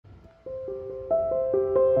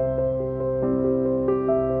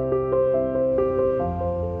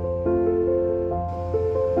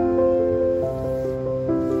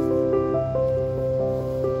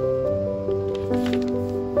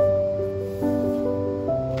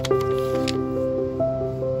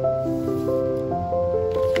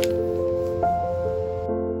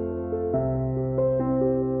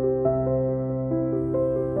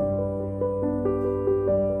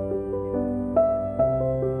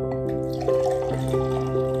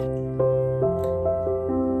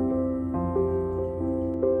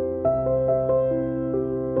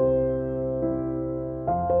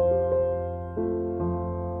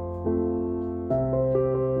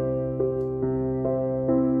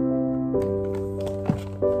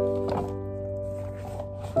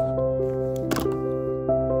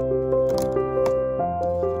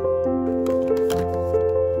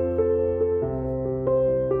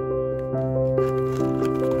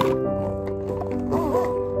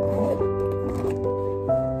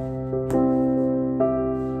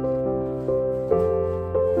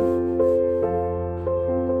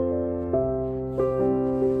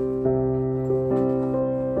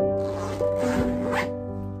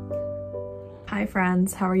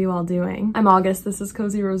Friends, how are you all doing? I'm August, this is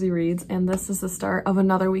Cozy Rosie Reads, and this is the start of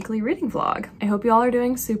another weekly reading vlog. I hope you all are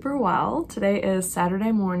doing super well. Today is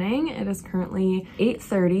Saturday morning. It is currently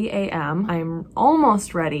 8:30 a.m. I'm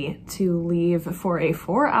almost ready to leave for a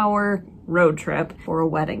 4-hour road trip for a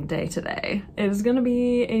wedding day today. It is gonna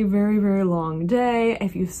be a very, very long day.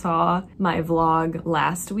 If you saw my vlog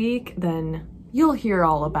last week, then you'll hear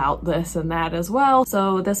all about this and that as well.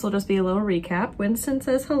 So this will just be a little recap. Winston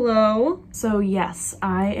says hello. So yes,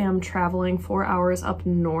 I am traveling 4 hours up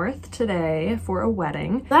north today for a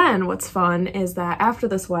wedding. Then what's fun is that after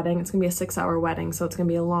this wedding, it's gonna be a 6-hour wedding, so it's gonna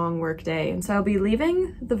be a long work day. And so I'll be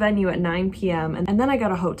leaving the venue at 9 p.m. and then I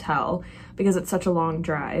got a hotel because it's such a long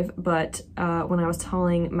drive. But when I was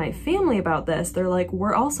telling my family about this, they're like,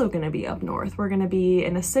 we're also gonna be up north. We're gonna be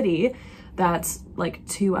in a city that's like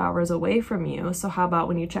 2 hours away from you. So how about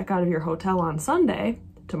when you check out of your hotel on Sunday,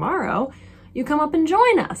 tomorrow, you come up and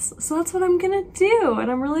join us. So that's what I'm gonna do, and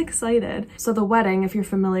I'm really excited. So the wedding, if you're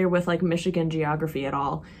familiar with like Michigan geography at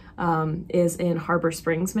all, is in Harbor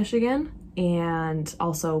Springs, Michigan, and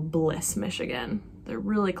also Bliss, Michigan. They're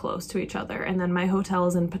really close to each other. And then my hotel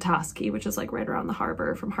is in Petoskey, which is like right around the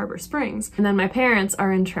harbor from Harbor Springs. And then my parents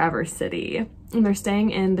are in Traverse City and they're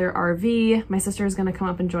staying in their RV. My sister is gonna come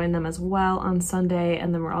up and join them as well on Sunday.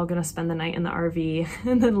 And then we're all gonna spend the night in the RV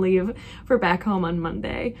and then leave for back home on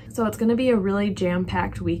Monday. So it's gonna be a really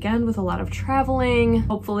jam-packed weekend with a lot of traveling,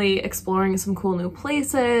 hopefully exploring some cool new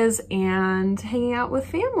places and hanging out with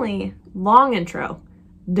family. Long intro,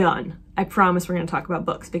 done. I promise we're going to talk about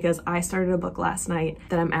books because I started a book last night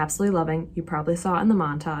that I'm absolutely loving. You probably saw it in the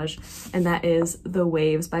montage, and that is The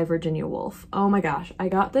Waves by Woolf. Oh my gosh, I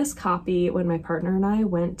got this copy when my partner and I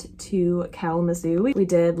went to Kalamazoo. We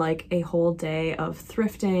did like a whole day of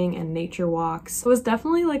thrifting and nature walks. It was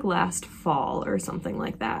definitely like last fall or something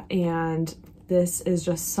like that, and this is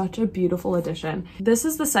just such a beautiful edition. This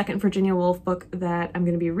is the second Woolf book that I'm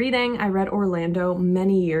going to be reading. I read Orlando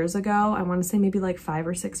many years ago. I want to say maybe like 5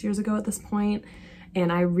 or 6 years ago at this point. And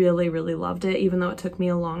I really, really loved it, even though it took me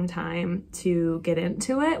a long time to get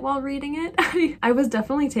into it while reading it. I was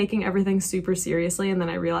definitely taking everything super seriously. And then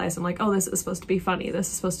I realized I'm like, oh, this is supposed to be funny. This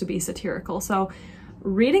is supposed to be satirical. So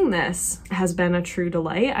reading this has been a true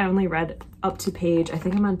delight. I only read up to page, I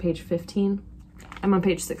think I'm on page 15. I'm on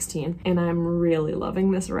page 16 and I'm really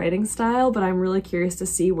loving this writing style, but I'm really curious to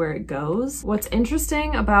see where it goes. What's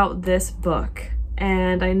interesting about this book,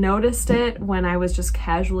 and I noticed it when I was just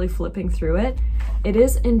casually flipping through it, it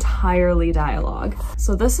is entirely dialogue.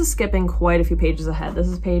 So this is skipping quite a few pages ahead. This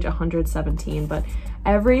is page 117, but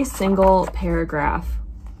every single paragraph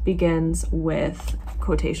begins with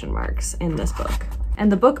quotation marks in this book.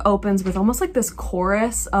 And the book opens with almost like this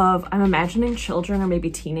chorus of, I'm imagining children or maybe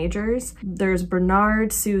teenagers. There's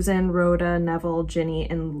Bernard, Susan, Rhoda, Neville, Ginny,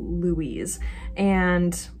 and Louise,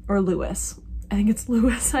 or Lewis. I think it's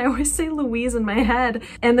Lewis. I always say Louise in my head.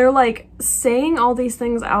 And they're like saying all these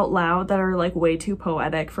things out loud that are like way too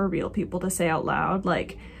poetic for real people to say out loud.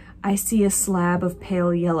 Like, I see a slab of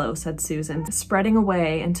pale yellow, said Susan, spreading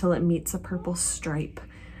away until it meets a purple stripe.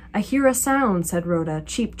 I hear a sound, said Rhoda,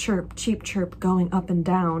 cheep chirp, going up and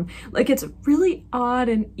down. Like, it's really odd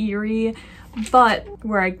and eerie, but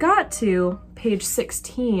where I got to, page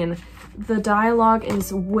 16, the dialogue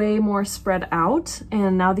is way more spread out,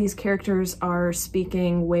 and now these characters are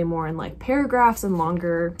speaking way more in like paragraphs and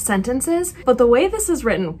longer sentences. But the way this is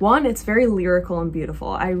written, one, it's very lyrical and beautiful.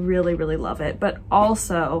 I really, really love it. But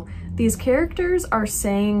also, these characters are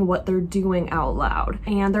saying what they're doing out loud,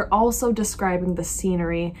 and they're also describing the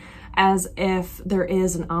scenery as if there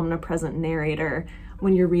is an omnipresent narrator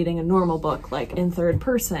when you're reading a normal book, like in third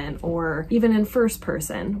person or even in first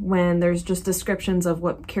person, when there's just descriptions of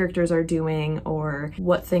what characters are doing or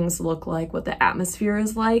what things look like, what the atmosphere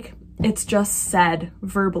is like. It's just said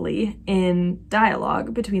verbally in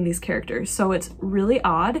dialogue between these characters. So it's really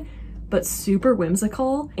odd, but super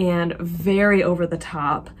whimsical and very over the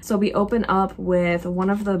top. So we open up with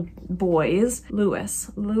one of the boys,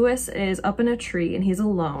 Lewis. Lewis is up in a tree and he's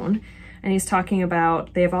alone. And he's talking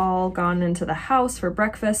about, they've all gone into the house for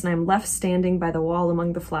breakfast and I'm left standing by the wall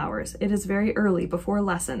among the flowers. It is very early before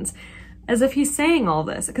lessons. As if he's saying all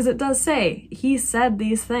this, because it does say he said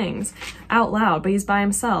these things out loud, but he's by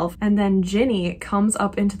himself. And then Ginny comes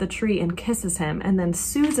up into the tree and kisses him. And then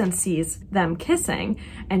Susan sees them kissing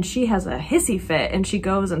and she has a hissy fit and she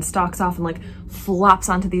goes and stalks off and like flops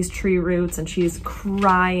onto these tree roots and she's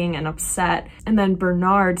crying and upset. And then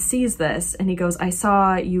Bernard sees this and he goes, "I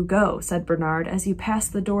saw you go," said Bernard. "As you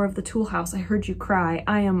passed the door of the tool house, I heard you cry.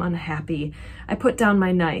 I am unhappy. I put down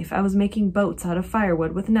my knife. I was making boats out of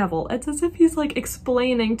firewood with Neville." It's as if he's like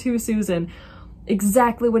explaining to Susan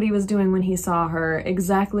exactly what he was doing when he saw her,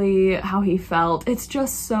 exactly how he felt. It's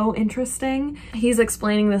just so interesting. He's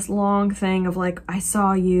explaining this long thing of like, "I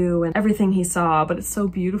saw you," and everything he saw, but it's so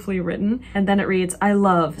beautifully written. And then it reads, "I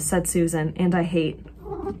love," said Susan, "and I hate."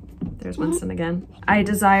 There's Winston again. "I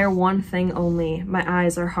desire one thing only. My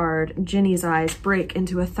eyes are hard. Ginny's eyes break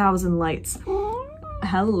into 1,000 lights."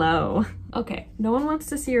 Hello. Okay, no one wants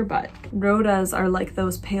to see your butt. "Rhoda's are like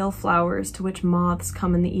those pale flowers to which moths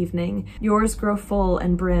come in the evening. Yours grow full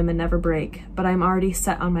and brim and never break, but I'm already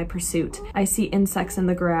set on my pursuit. I see insects in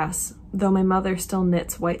the grass, though my mother still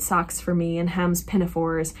knits white socks for me and hems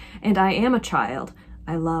pinafores, and I am a child.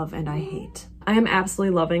 I love and I hate." I am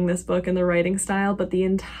absolutely loving this book and the writing style, but the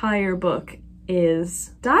entire book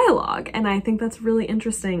is dialogue, and I think that's really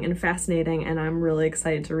interesting and fascinating, and I'm really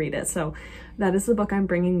excited to read it. So that is the book I'm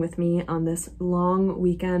bringing with me on this long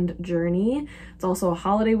weekend journey. It's also a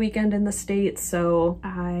holiday weekend in the States, so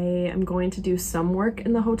I am going to do some work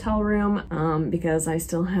in the hotel room because I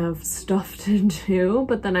still have stuff to do,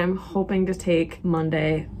 but then I'm hoping to take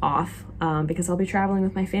Monday off because I'll be traveling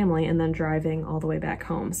with my family and then driving all the way back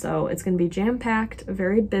home. So it's gonna be jam-packed,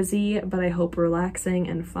 very busy, but I hope relaxing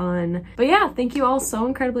and fun. But yeah, thank you all so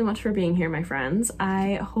incredibly much for being here, my friends.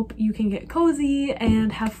 I hope you can get cozy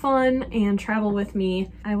and have fun and travel with me.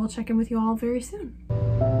 I will check in with you all very soon.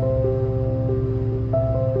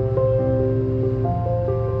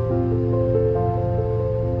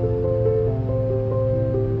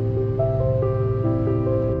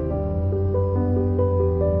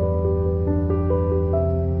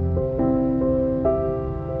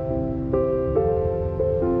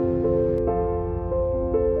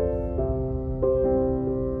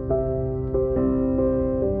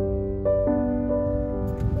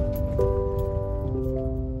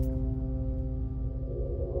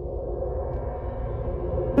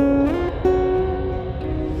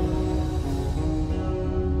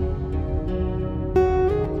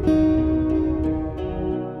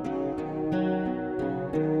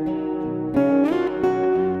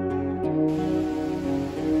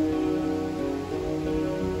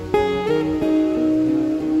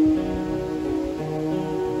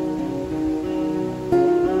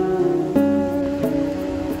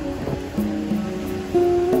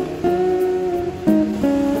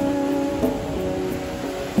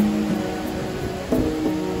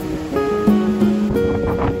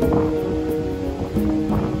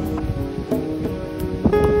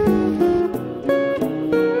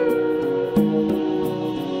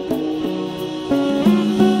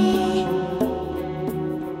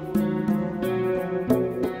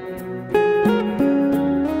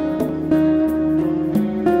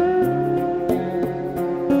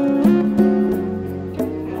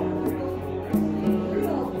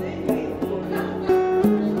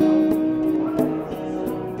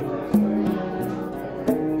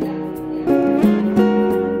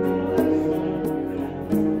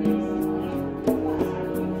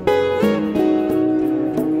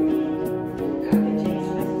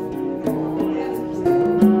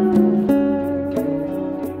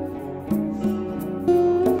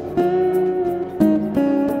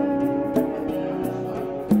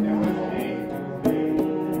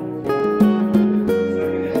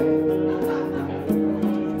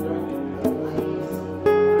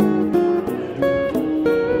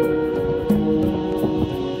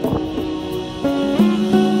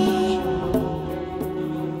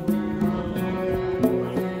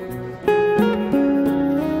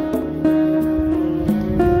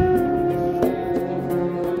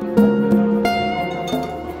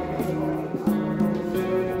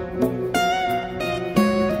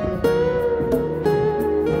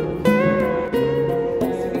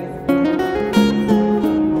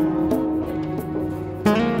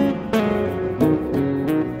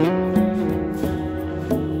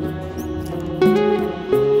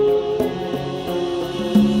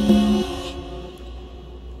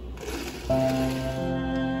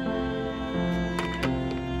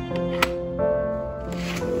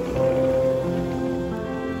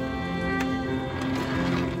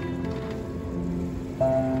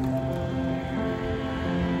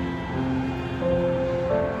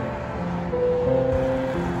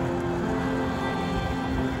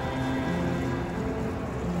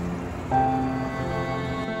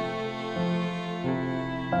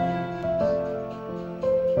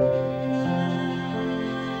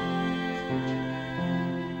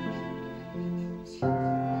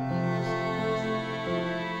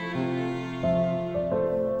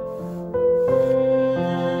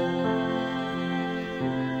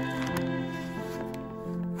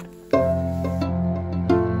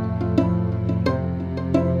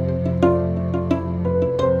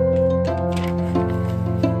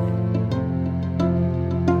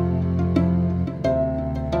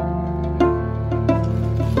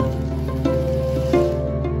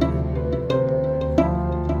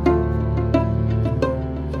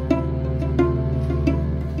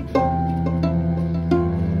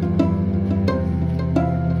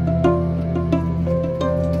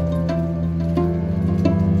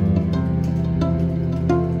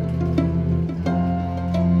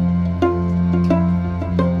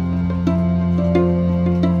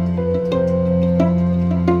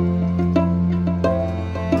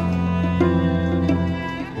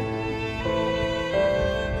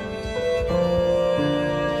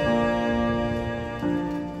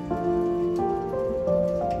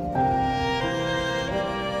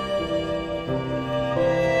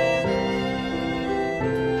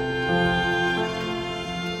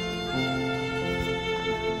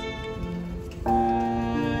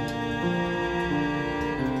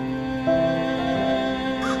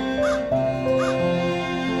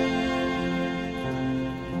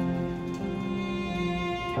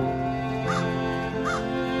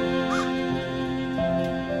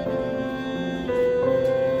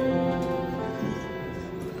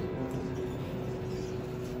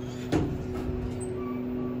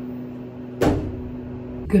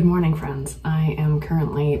 Good morning, friends. I am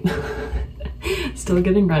currently still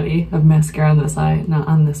getting ready. I have mascara on this eye, not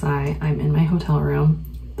on this eye. I'm in my hotel room.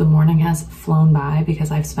 The morning has flown by because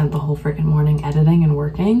I've spent the whole freaking morning editing and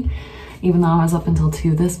working. Even though I was up until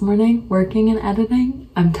 2 this morning working and editing,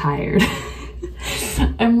 I'm tired.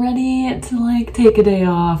 I'm ready to like take a day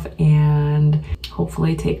off and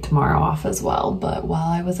hopefully take tomorrow off as well. But while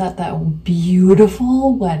I was at that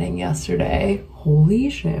beautiful wedding yesterday, holy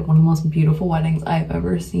shit, one of the most beautiful weddings I've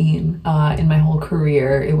ever seen in my whole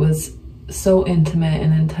career. It was so intimate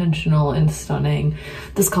and intentional and stunning.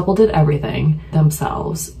 This couple did everything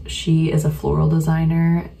themselves. She is a floral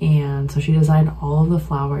designer, and so she designed all of the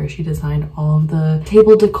flowers, she designed all of the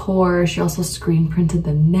table decor, she also screen printed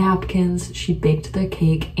the napkins, she baked the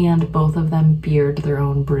cake, and both of them beered their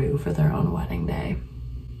own brew for their own wedding day.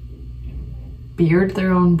 Beered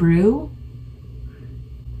their own brew?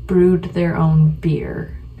 Brewed their own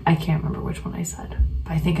beer. I can't remember which one I said.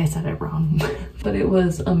 I think I said it wrong. But it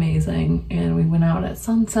was amazing, and we went out at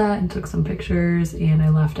sunset and took some pictures, and I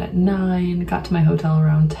left at 9, got to my hotel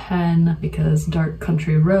around 10 because dark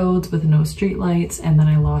country roads with no street lights, and then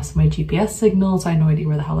I lost my GPS signal, so I had no idea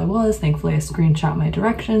where the hell I was. Thankfully I screenshot my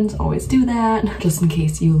directions, always do that, just in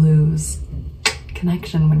case you lose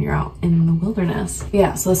connection when you're out in the wilderness.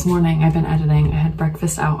 Yeah, so this morning I've been editing. I had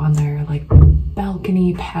breakfast out on their like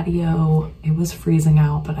balcony patio. It was freezing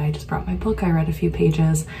out, but I just brought my book. I read a few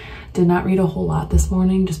pages. Did not read a whole lot this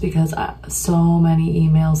morning just because so many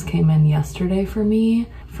emails came in yesterday for me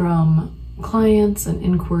from clients and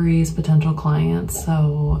inquiries, potential clients.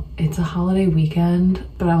 So it's a holiday weekend,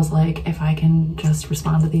 but I was like, if I can just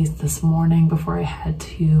respond to these this morning before I head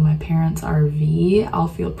to my parents' RV, I'll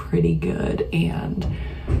feel pretty good, and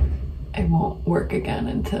I won't work again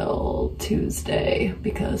until Tuesday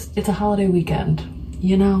because it's a holiday weekend.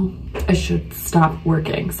 You know, I should stop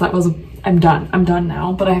working. So that was, I'm done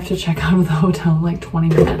now, but I have to check out of the hotel in like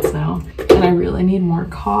 20 minutes now. And I really need more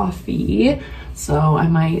coffee. So I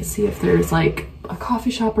might see if there's like a coffee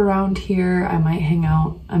shop around here. I might hang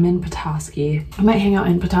out. I'm in Petoskey. I might hang out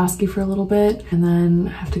in Petoskey for a little bit and then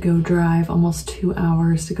have to go drive almost 2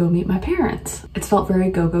 hours to go meet my parents. It's felt very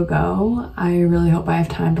go, go, go. I really hope I have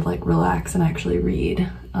time to like relax and actually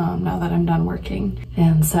read now that I'm done working,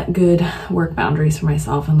 and set good work boundaries for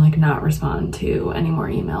myself and like not respond to any more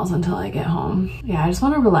emails until I get home. Yeah, I just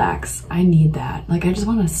want to relax. I need that. Like I just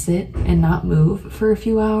want to sit and not move for a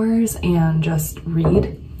few hours and just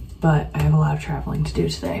read. But I have a lot of traveling to do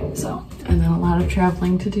today, so. And then a lot of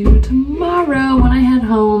traveling to do tomorrow when I head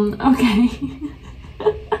home. Okay.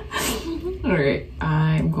 All right,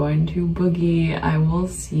 I'm going to boogie. I will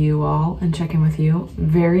see you all and check in with you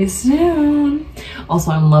very soon.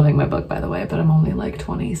 Also, I'm loving my book, by the way, but I'm only like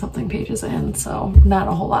 20 something pages in, so not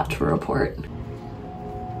a whole lot to report.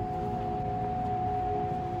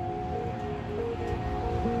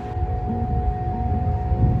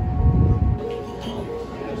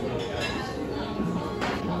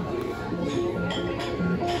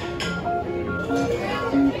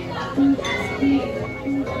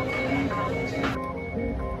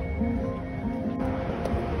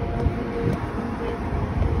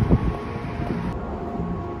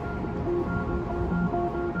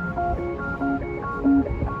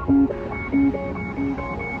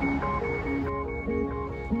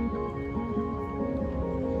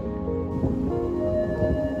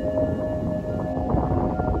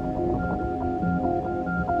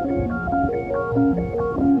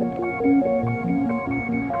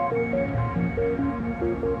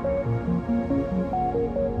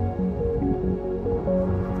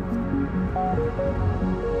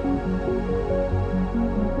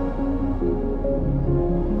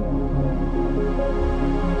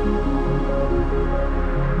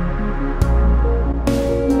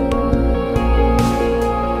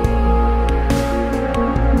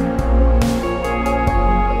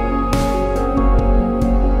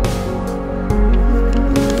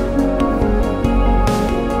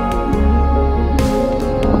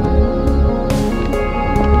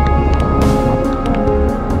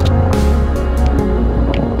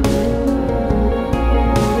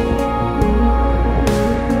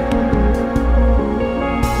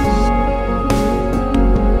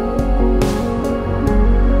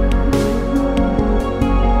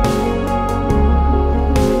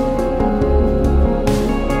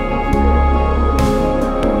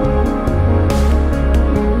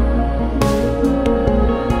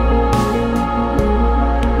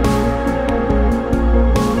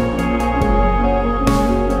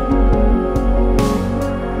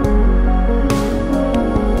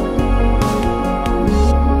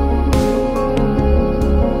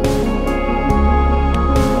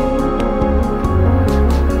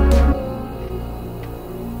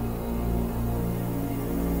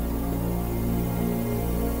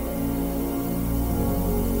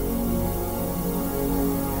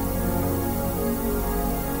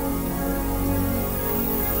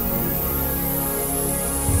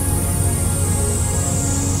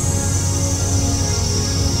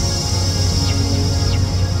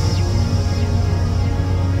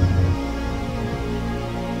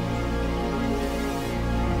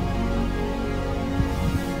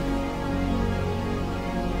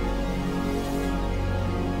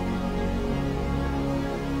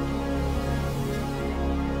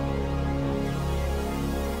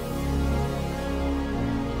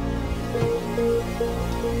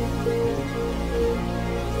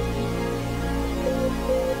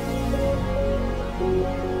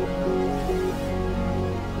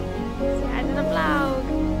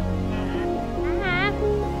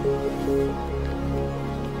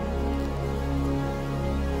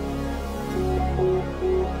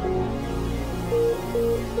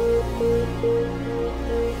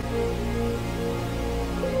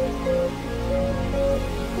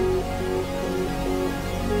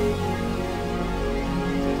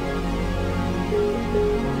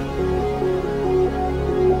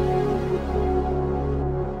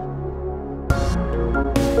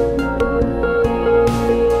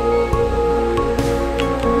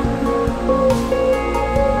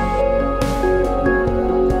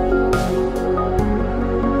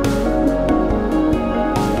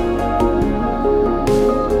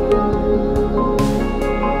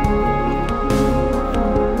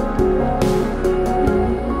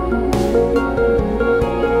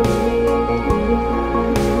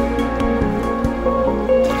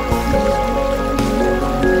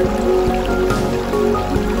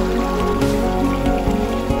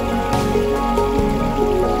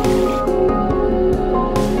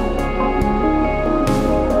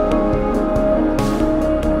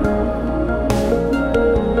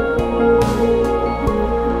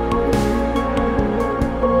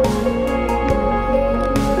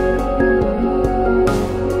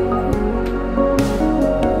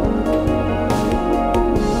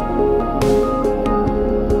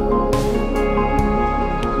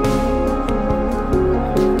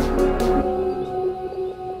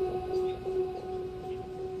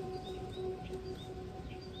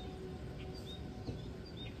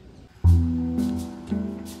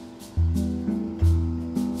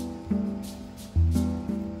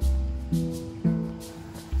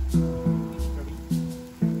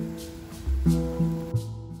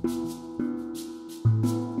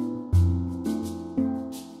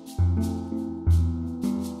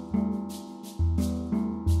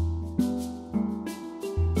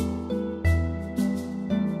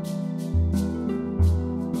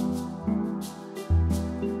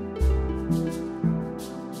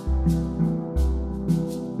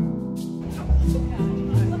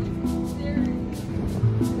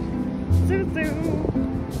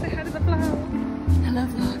 in that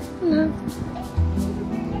vlog.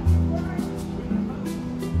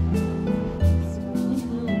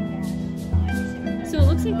 So it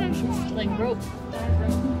looks like there's just like rope.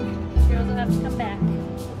 Girls will have to come back.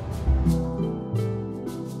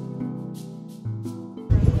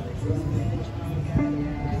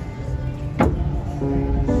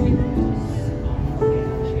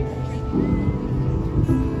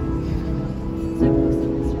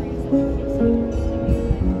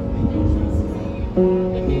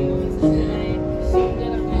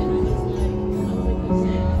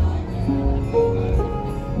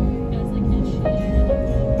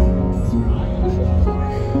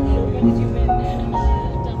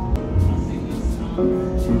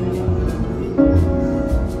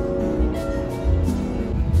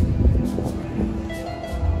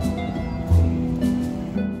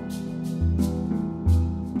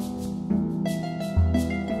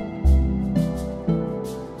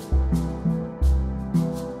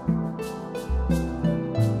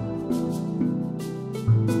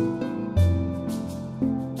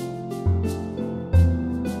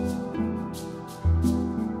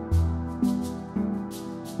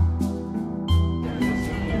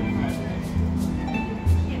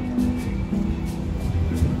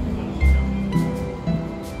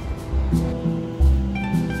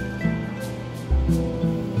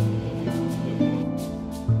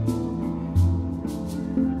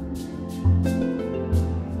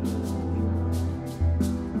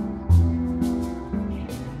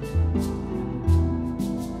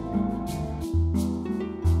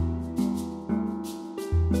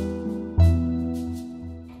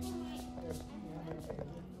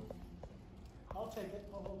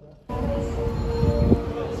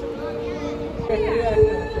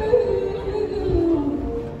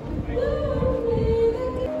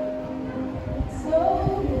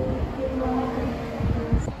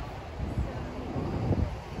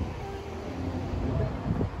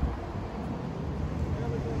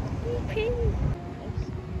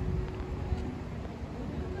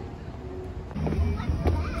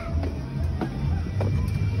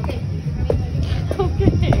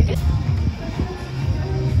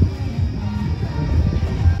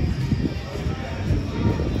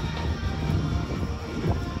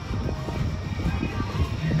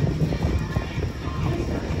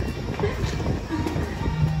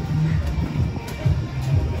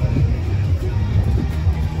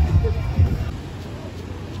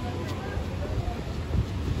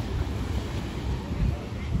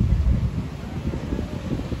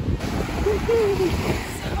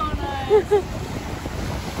 So nice.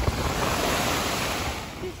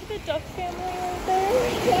 You see the duck family right there?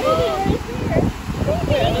 Right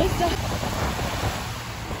there. Those ducks.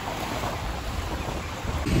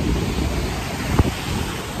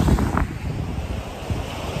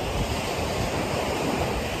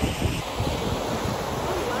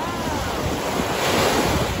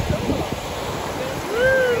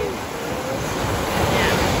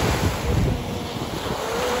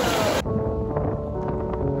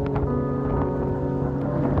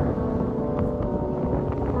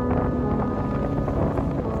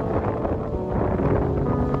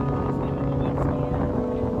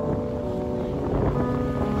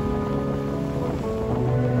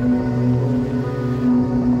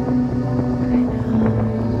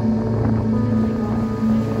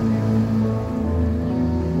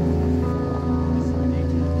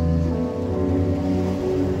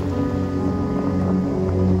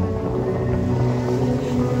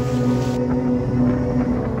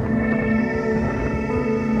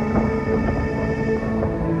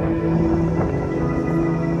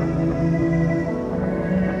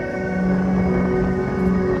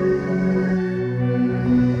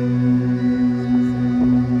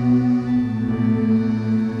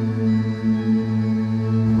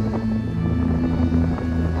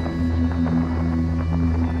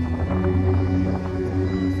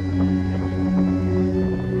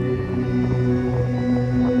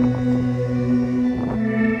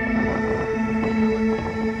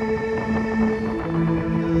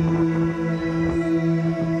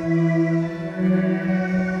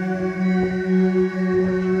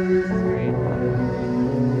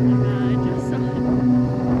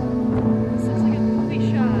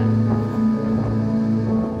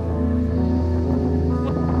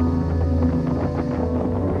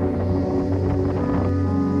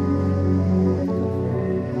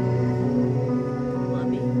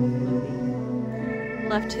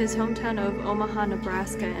 Left his hometown of Omaha,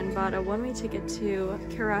 Nebraska and bought a one-way ticket to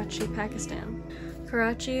Karachi, Pakistan.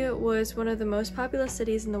 Karachi was one of the most populous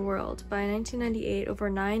cities in the world. By 1998, over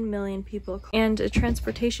 9 million people, and a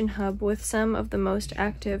transportation hub with some of the most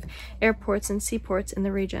active airports and seaports in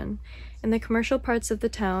the region. In the commercial parts of the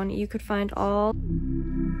town, you could find all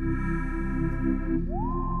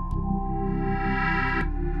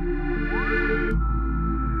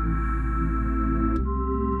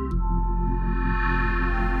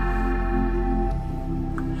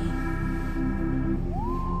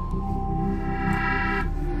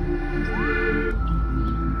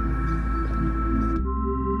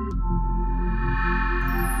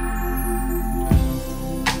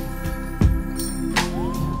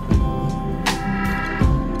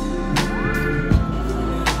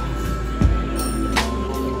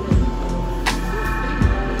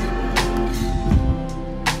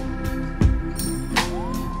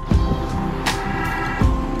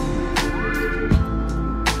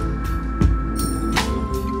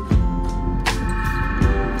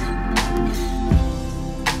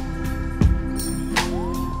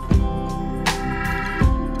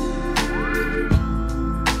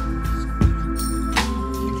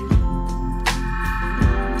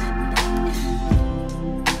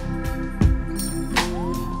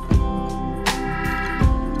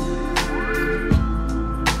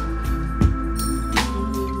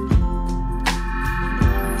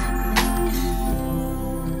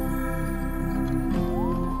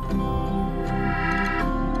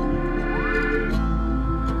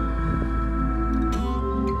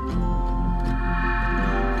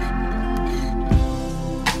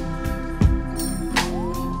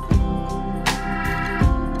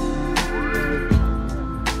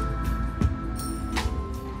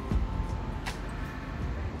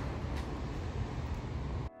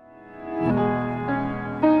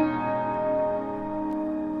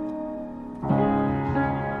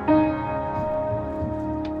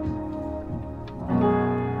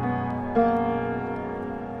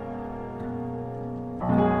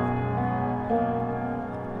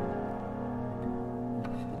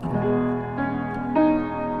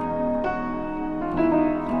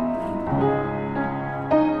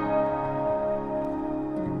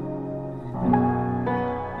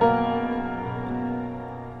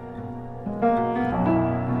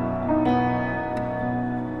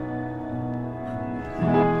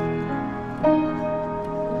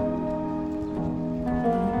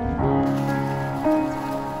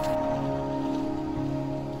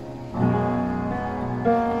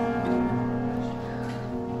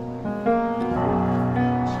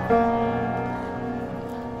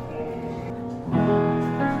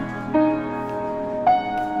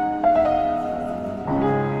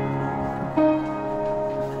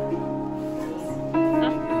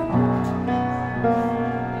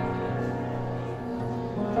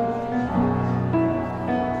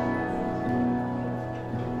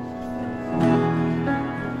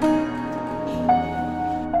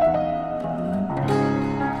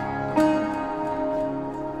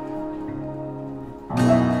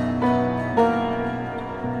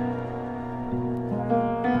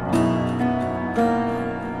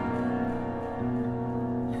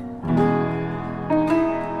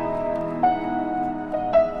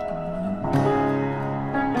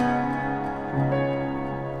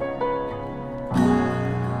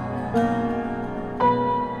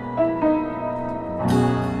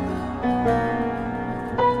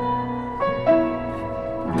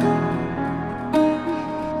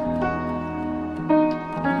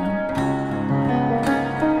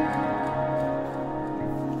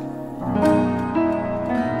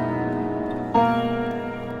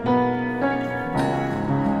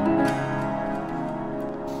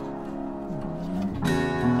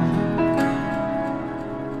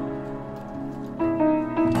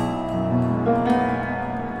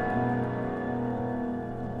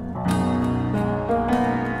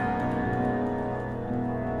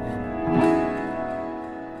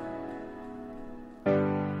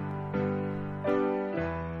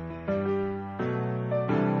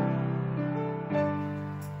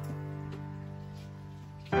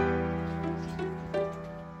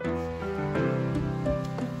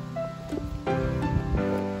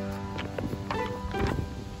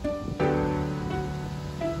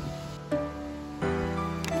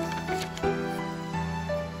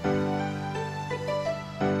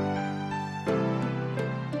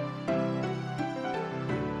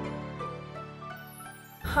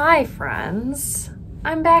Hi friends!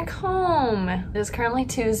 I'm back home. It is currently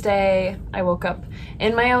Tuesday. I woke up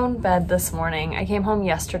in my own bed this morning. I came home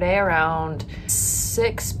yesterday around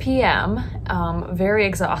 6 p.m. Very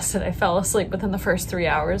exhausted. I fell asleep within the first 3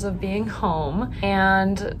 hours of being home.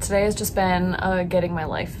 And today has just been getting my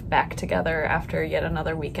life back together after yet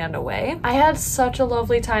another weekend away. I had such a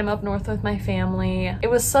lovely time up north with my family. It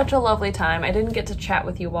was such a lovely time. I didn't get to chat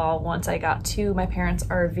with you all once I got to my parents'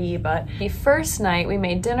 RV, but the first night we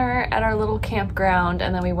made dinner at our little campground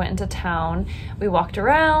and then we went into town. We walked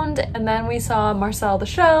around and then we saw Marcel the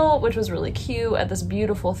Shell, which was really cute, at this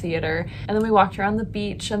beautiful theater. And then we walked around the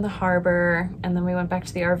beach and the harbor, and then we went back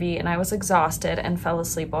to the RV, and I was exhausted and fell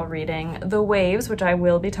asleep while reading The Waves, which I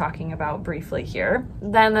will be talking about briefly here.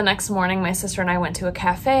 Then the next morning, my sister and I went to a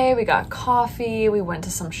cafe, we got coffee, we went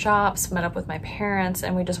to some shops, met up with my parents,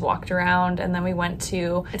 and we just walked around. And then we went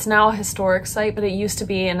to, it's now a historic site, but it used to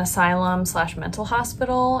be an asylum / mental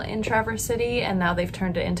hospital in Traverse City, and now they've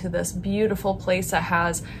turned it into this beautiful place that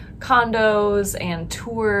has condos and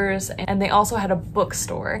tours, and they also had a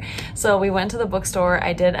bookstore. So we went to the bookstore.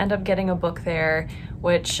 I did end up getting a book there,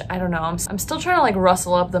 which I don't know, I'm still trying to like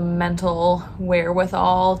rustle up the mental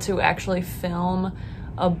wherewithal to actually film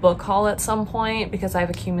a book haul at some point because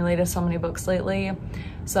I've accumulated so many books lately.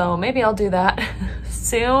 So maybe I'll do that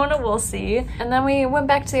soon, we'll see. And then we went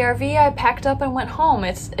back to the RV, I packed up and went home.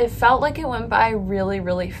 It felt like it went by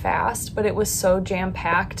really fast, but it was so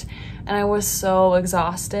jam-packed and I was so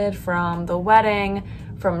exhausted from the wedding,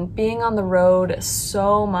 from being on the road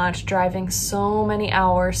so much, driving so many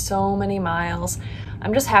hours, so many miles.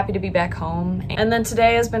 I'm just happy to be back home. And then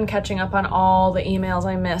today has been catching up on all the emails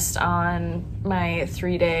I missed on my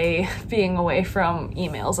 3-day being away from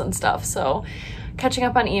emails and stuff. So catching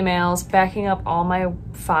up on emails, backing up all my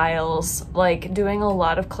files, like doing a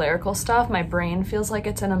lot of clerical stuff. My brain feels like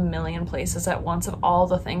it's in a million places at once of all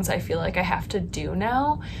the things I feel like I have to do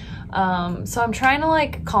now. So I'm trying to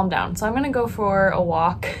like calm down. So I'm gonna go for a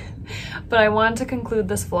walk, but I wanted to conclude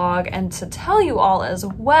this vlog and to tell you all as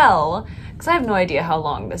well, because I have no idea how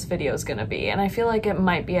long this video is gonna be, and I feel like it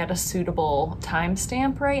might be at a suitable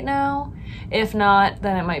timestamp right now. If not,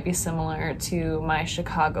 then it might be similar to my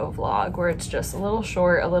Chicago vlog, where it's just a little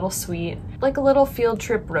short, a little sweet, like a little field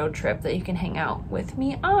trip, road trip that you can hang out with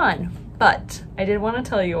me on. But I did want to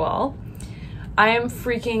tell you all, I am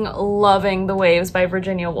freaking loving The Waves by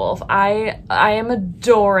Virginia Woolf. I am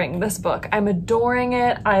adoring this book. I'm adoring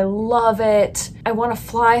it. I love it. I want to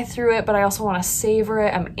fly through it, but I also want to savor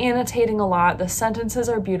it. I'm annotating a lot. The sentences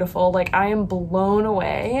are beautiful. Like, I am blown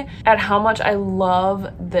away at how much I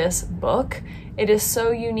love this book. It is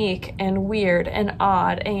so unique and weird and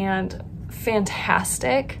odd and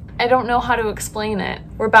fantastic. I don't know how to explain it.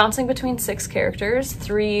 We're bouncing between 6 characters,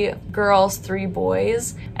 3 girls, 3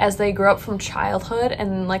 boys, as they grow up from childhood.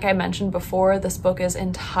 And like I mentioned before, this book is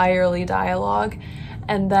entirely dialogue.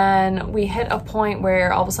 And then we hit a point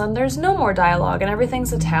where all of a sudden there's no more dialogue and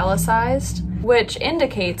everything's italicized, which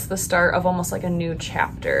indicates the start of almost like a new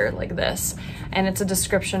chapter like this. And it's a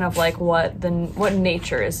description of like what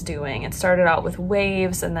nature is doing. It started out with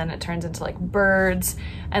waves and then it turns into like birds.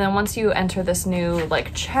 And then once you enter this new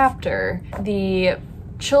like chapter, the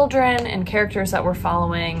children and characters that we're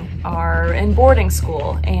following are in boarding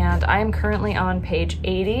school, and I'm currently on page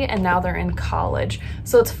 80 and now they're in college.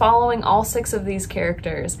 So it's following all 6 of these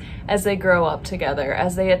characters as they grow up together,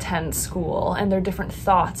 as they attend school, and their different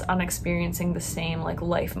thoughts on experiencing the same like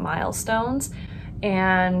life milestones.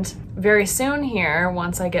 And very soon here,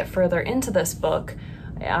 once I get further into this book,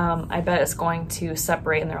 I bet it's going to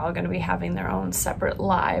separate and they're all going to be having their own separate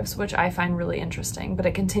lives, which I find really interesting. But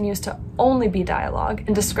it continues to only be dialogue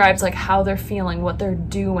and describes like how they're feeling, what they're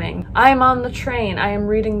doing. I'm on the train, I am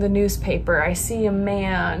reading the newspaper, I see a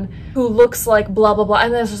man who looks like blah blah blah,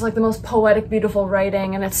 and then it's just like the most poetic, beautiful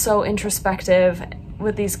writing, and it's so introspective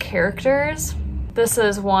with these characters. This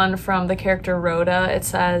is one from the character Rhoda. It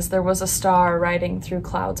says, "There was a star riding through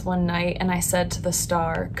clouds one night, and I said to the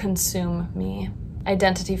star, 'Consume me.'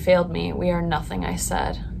 Identity failed me. We are nothing, I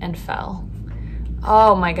said, and fell."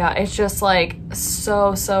 Oh my god, it's just like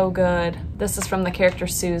so good. This is from the character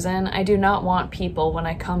Susan. "I do not want people when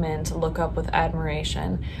I come in to look up with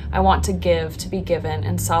admiration. I want to give, to be given,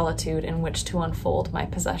 and solitude in which to unfold my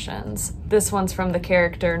possessions." This one's from the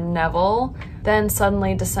character Neville. "Then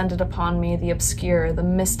suddenly descended upon me the obscure, the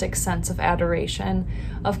mystic sense of adoration,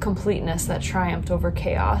 of completeness that triumphed over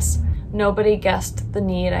chaos. Nobody guessed the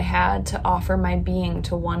need I had to offer my being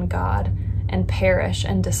to one God, and perish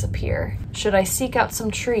and disappear. Should I seek out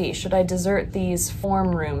some tree? Should I desert these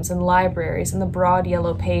form rooms and libraries and the broad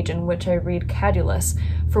yellow page in which I read Cadulus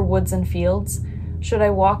for woods and fields? Should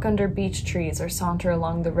I walk under beech trees or saunter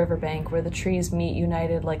along the riverbank where the trees meet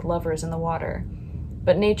united like lovers in the water?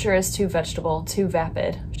 But nature is too vegetable, too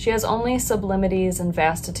vapid. She has only sublimities and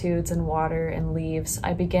vastitudes and water and leaves.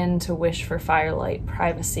 I begin to wish for firelight,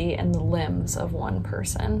 privacy, and the limbs of one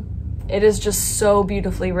person. It is just so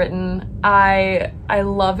beautifully written. I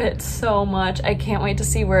love it so much. I can't wait to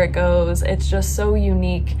see where it goes. It's just so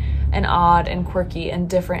unique and odd and quirky and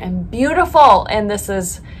different and beautiful. And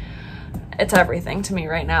it's everything to me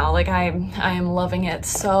right now. Like I am loving it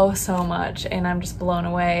so much, and I'm just blown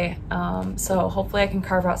away. So hopefully I can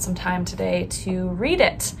carve out some time today to read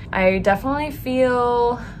it. I definitely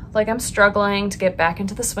feel like I'm struggling to get back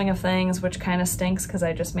into the swing of things, which kind of stinks because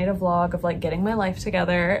I just made a vlog of like getting my life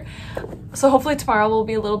together. So hopefully tomorrow will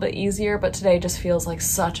be a little bit easier, but today just feels like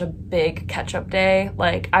such a big catch-up day.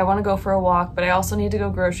 Like I want to go for a walk, but I also need to go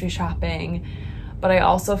grocery shopping. But I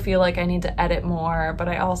also feel like I need to edit more, but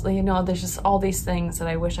I also, you know, there's just all these things that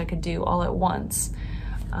I wish I could do all at once,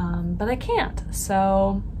 but I can't.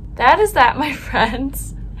 So that is that, my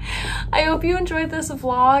friends. I hope you enjoyed this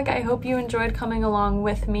vlog. I hope you enjoyed coming along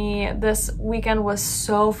with me. This weekend was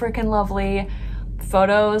so freaking lovely.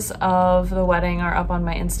 Photos of the wedding are up on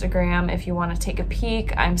my Instagram if you want to take a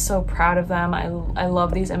peek. I'm so proud of them. I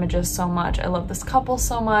love these images so much. I love this couple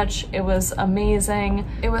so much. It was amazing.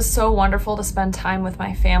 It was so wonderful to spend time with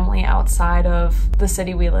my family outside of the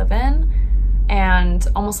city we live in, and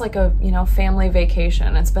almost like a, you know, family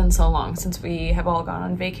vacation. It's been so long since we have all gone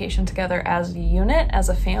on vacation together as a unit, as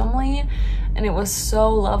a family, and it was so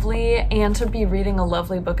lovely. And to be reading a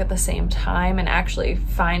lovely book at the same time and actually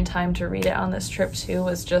find time to read it on this trip too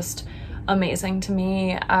was just amazing to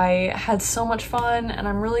me. I had so much fun and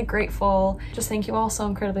I'm really grateful. Just thank you all so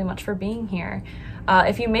incredibly much for being here.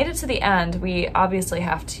 If you made it to the end, we obviously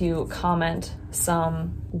have to comment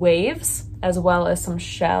some waves as well as some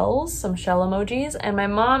shells, some shell emojis. And my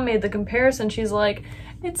mom made the comparison. She's like,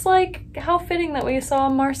 it's like how fitting that we saw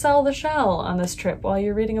Marcel the shell on this trip while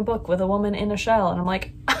you're reading a book with a woman in a shell. And I'm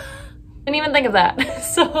like, didn't even think of that.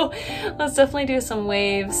 So let's definitely do some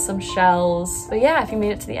waves, some shells. But yeah, if you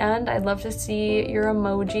made it to the end, I'd love to see your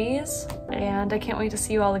emojis. And I can't wait to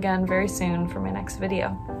see you all again very soon for my next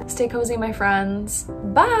video. Stay cozy, my friends.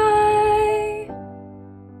 Bye!